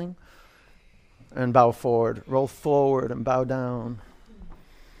ceiling and bow forward. Roll forward and bow down.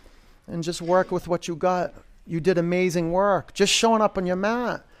 And just work with what you got. You did amazing work. Just showing up on your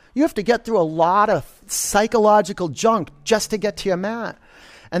mat. You have to get through a lot of psychological junk just to get to your mat.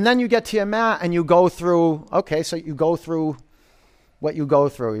 And then you get to your mat and you go through, so you go through what you go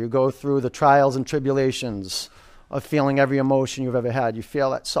through. You go through the trials and tribulations of feeling every emotion you've ever had. You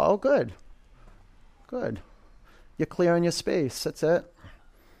feel that. So good. Good. You're clearing your space. That's it.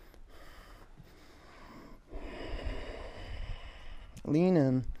 Lean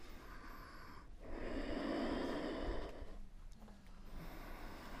in.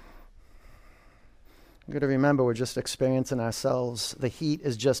 You got to remember, we're just experiencing ourselves. The heat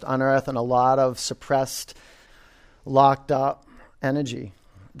is just unearthing a lot of suppressed, locked up energy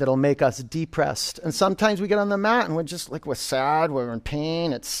that'll make us depressed. And sometimes we get on the mat and we're just like, we're sad, we're in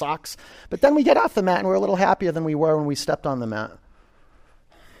pain, it sucks. But then we get off the mat and we're a little happier than we were when we stepped on the mat.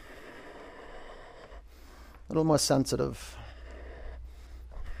 A little more sensitive.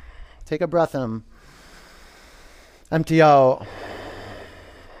 Take a breath in. Empty out.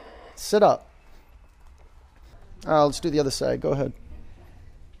 Sit up. Let's do the other side. Go ahead.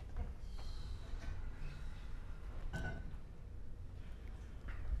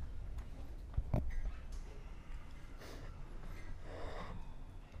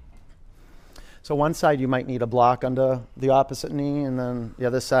 So one side you might need a block under the opposite knee, and then the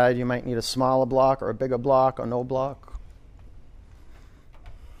other side you might need a smaller block or a bigger block or no block.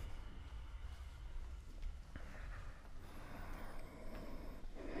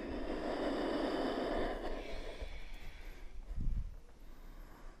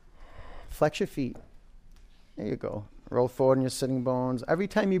 Flex your feet. There you go. Roll forward in your sitting bones. Every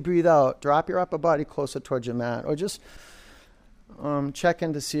time you breathe out, drop your upper body closer towards your mat, or just check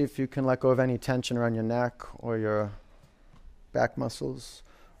in to see if you can let go of any tension around your neck or your back muscles.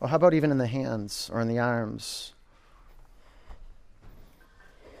 Or how about even in the hands or in the arms?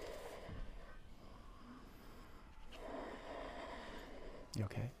 You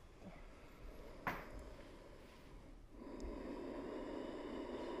okay?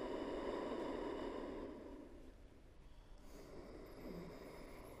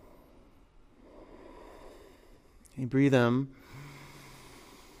 You breathe in.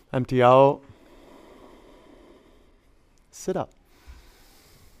 Empty out. Sit up.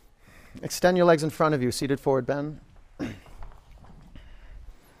 Extend your legs in front of you, seated forward bend.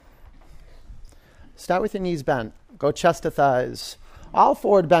 Start with your knees bent. Go chest to thighs. All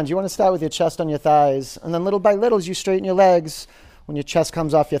forward bends. You want to start with your chest on your thighs. And then little by little, as you straighten your legs, when your chest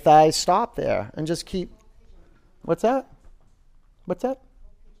comes off your thighs, stop there and just keep. What's that? What's that?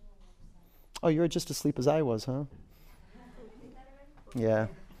 Oh, you were just asleep as I was, huh? Yeah.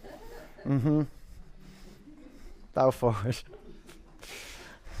 Mm-hmm. Bow forward.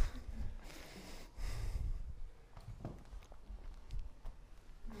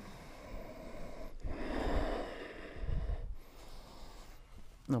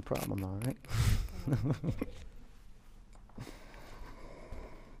 No problem, all right?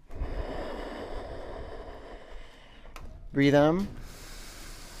 Breathe in.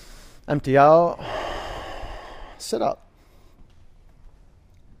 Empty out. Sit up.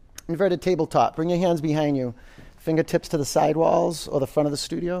 Inverted tabletop. Bring your hands behind you. Fingertips to the side walls or the front of the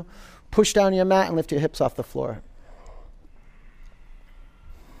studio. Push down your mat and lift your hips off the floor.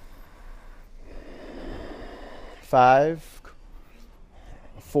 Five,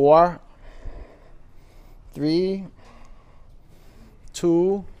 4, 3,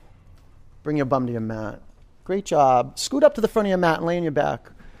 2. Bring your bum to your mat. Great job. Scoot up to the front of your mat and lay on your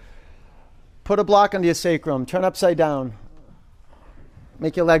back. Put a block under your sacrum. Turn upside down.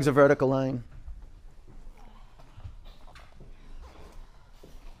 Make your legs a vertical line.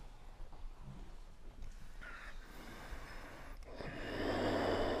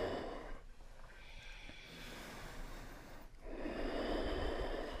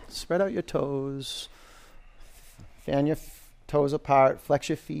 Spread out your toes. Fan your toes apart. Flex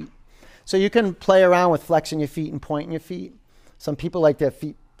your feet. So you can play around with flexing your feet and pointing your feet. Some people like their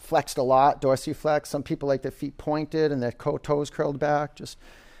feet flexed a lot, dorsiflex. Some people like their feet pointed and their toes curled back. Just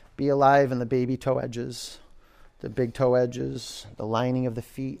be alive in the baby toe edges, the big toe edges, the lining of the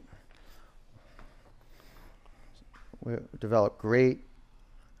feet. We develop great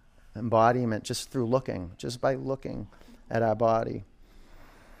embodiment just through looking, just by looking at our body.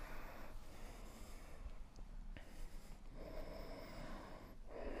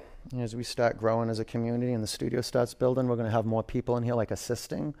 As we start growing as a community and the studio starts building, we're going to have more people in here like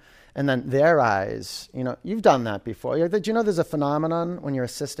assisting. And then their eyes, you've done that before. Did you know there's a phenomenon when you're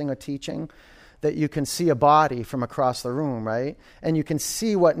assisting or teaching that you can see a body from across the room, right? And you can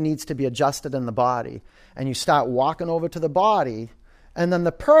see what needs to be adjusted in the body. And you start walking over to the body, and then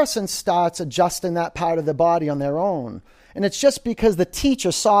the person starts adjusting that part of the body on their own. And it's just because the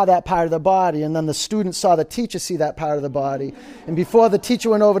teacher saw that part of the body, and then the student saw the teacher see that part of the body. And before the teacher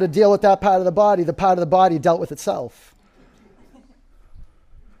went over to deal with that part of the body dealt with itself.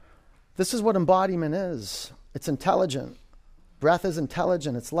 This is what embodiment is. It's intelligent. Breath is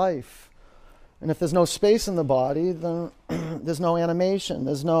intelligent. It's life. And if there's no space in the body, then there's no animation.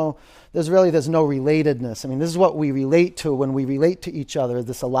 There's no relatedness. I mean, this is what we relate to when we relate to each other,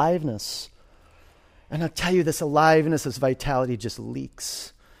 this aliveness. And I'll tell you, this aliveness, this vitality just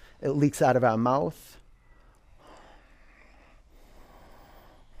leaks. It leaks out of our mouth.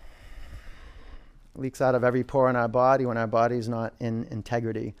 Leaks out of every pore in our body when our body is not in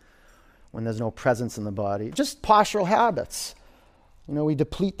integrity, when there's no presence in the body. Just postural habits. We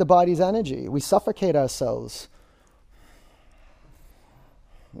deplete the body's energy. We suffocate ourselves.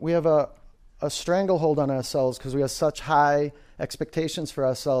 We have a stranglehold on ourselves because we have such high expectations for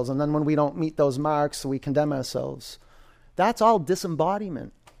ourselves. And then when we don't meet those marks, we condemn ourselves. That's all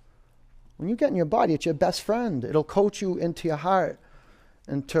disembodiment. When you get in your body, it's your best friend. It'll coach you into your heart,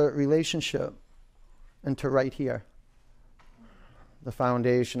 into relationship, into right here. The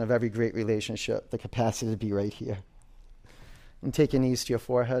foundation of every great relationship, the capacity to be right here. And take your knees to your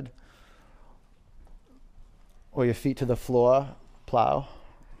forehead or your feet to the floor, plow.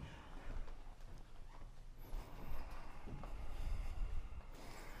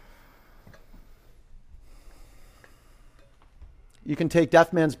 You can take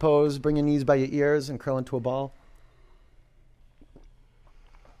Deaf Man's pose, bring your knees by your ears and curl into a ball.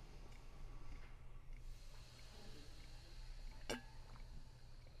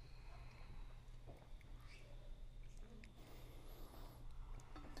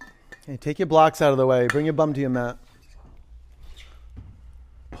 Okay, take your blocks out of the way. Bring your bum to your mat.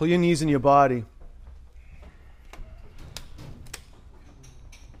 Pull your knees in your body.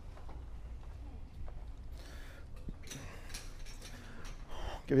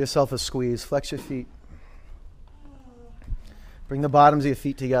 Give yourself a squeeze. Flex your feet. Bring the bottoms of your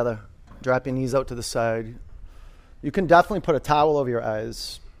feet together. Drop your knees out to the side. You can definitely put a towel over your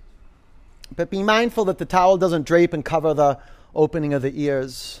eyes. But be mindful that the towel doesn't drape and cover the opening of the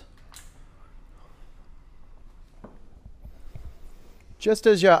ears. Just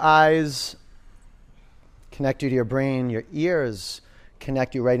as your eyes connect you to your brain, your ears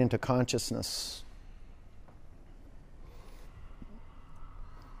connect you right into consciousness.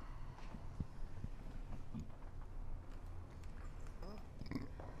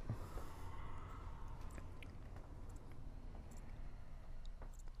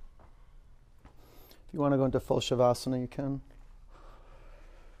 If you want to go into full Shavasana, you can.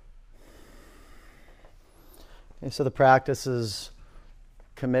 Okay, so the practice is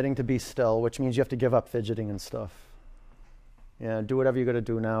committing to be still, which means you have to give up fidgeting and stuff. Yeah, do whatever you got to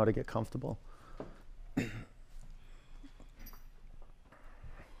do now to get comfortable.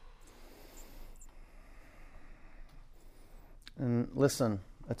 And listen,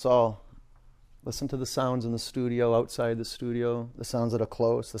 that's all. Listen to the sounds in the studio, outside the studio, the sounds that are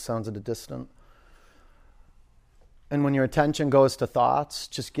close, the sounds that are distant. And when your attention goes to thoughts,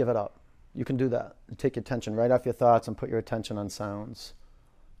 just give it up. You can do that. You take your attention right off your thoughts and put your attention on sounds.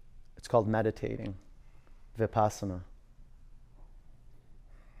 It's called meditating, vipassana.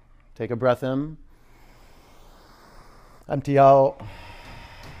 Take a breath in. Empty out.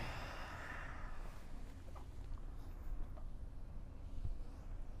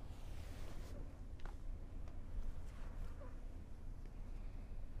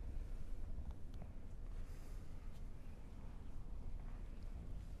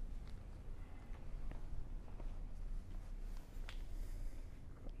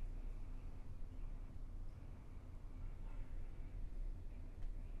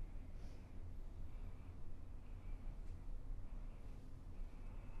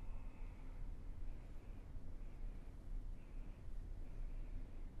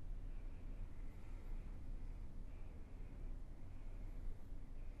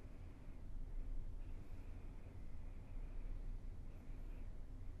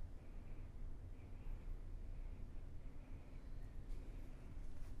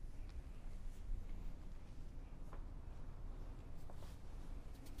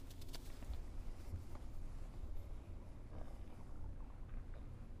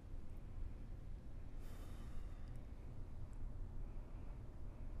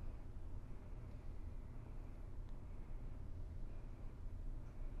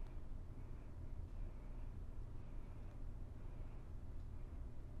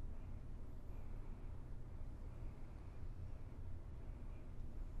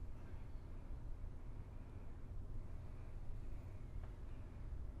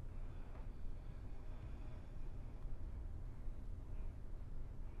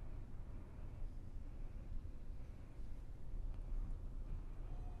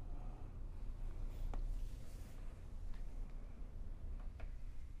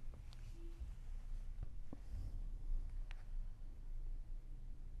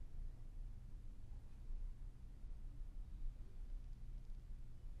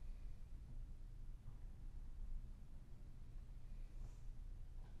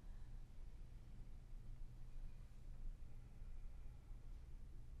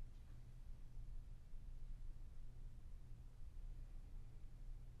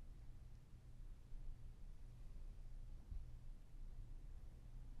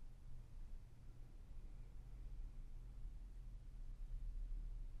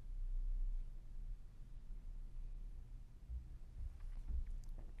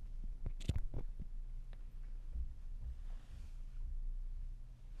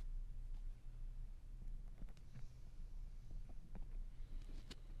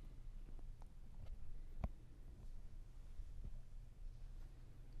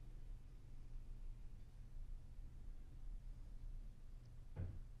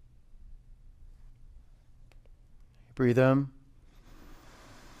 Breathe in.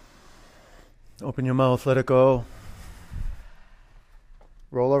 Open your mouth, let it go.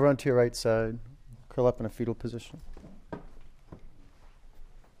 Roll over onto your right side. Curl up in a fetal position.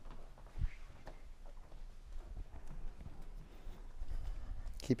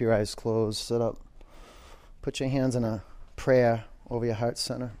 Keep your eyes closed. Sit up. Put your hands in a prayer over your heart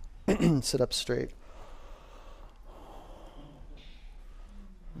center. Sit up straight.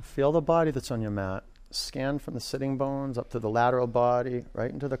 Feel the body that's on your mat. Scan from the sitting bones up to the lateral body,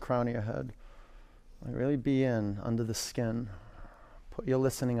 right into the crown of your head. Like really be in, under the skin. Put your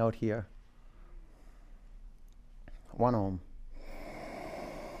listening out here. One Om.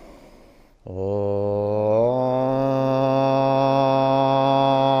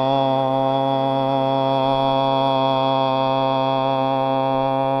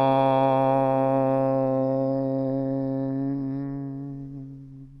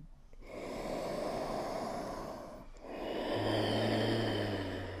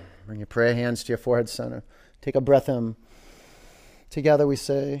 Bring your prayer hands to your forehead center. Take a breath in. Together we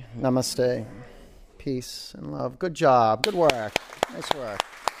say, Namaste, peace and love. Good job. Good work. Nice work.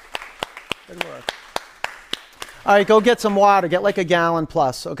 Good work. All right, go get some water. Get like a gallon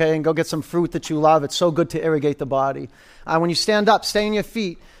plus, okay? And go get some fruit that you love. It's so good to irrigate the body. When you stand up, stay on your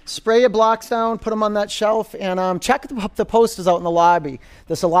feet. Spray your blocks down, put them on that shelf, and check the posters out in the lobby.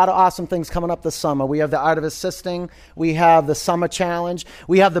 There's a lot of awesome things coming up this summer. We have the Art of Assisting. We have the Summer Challenge.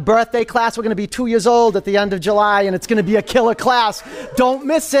 We have the birthday class. We're going to be 2 years old at the end of July, and it's going to be a killer class. Don't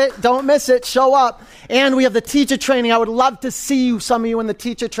miss it. Don't miss it. Show up. And we have the teacher training. I would love to see you, some of you in the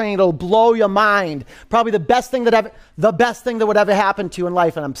teacher training. It'll blow your mind. Probably the best thing that would ever happen to you in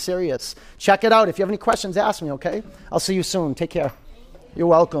life, and I'm serious. Check it out. If you have any questions, ask me, okay? I'll see you soon. Take care. You're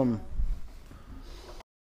welcome.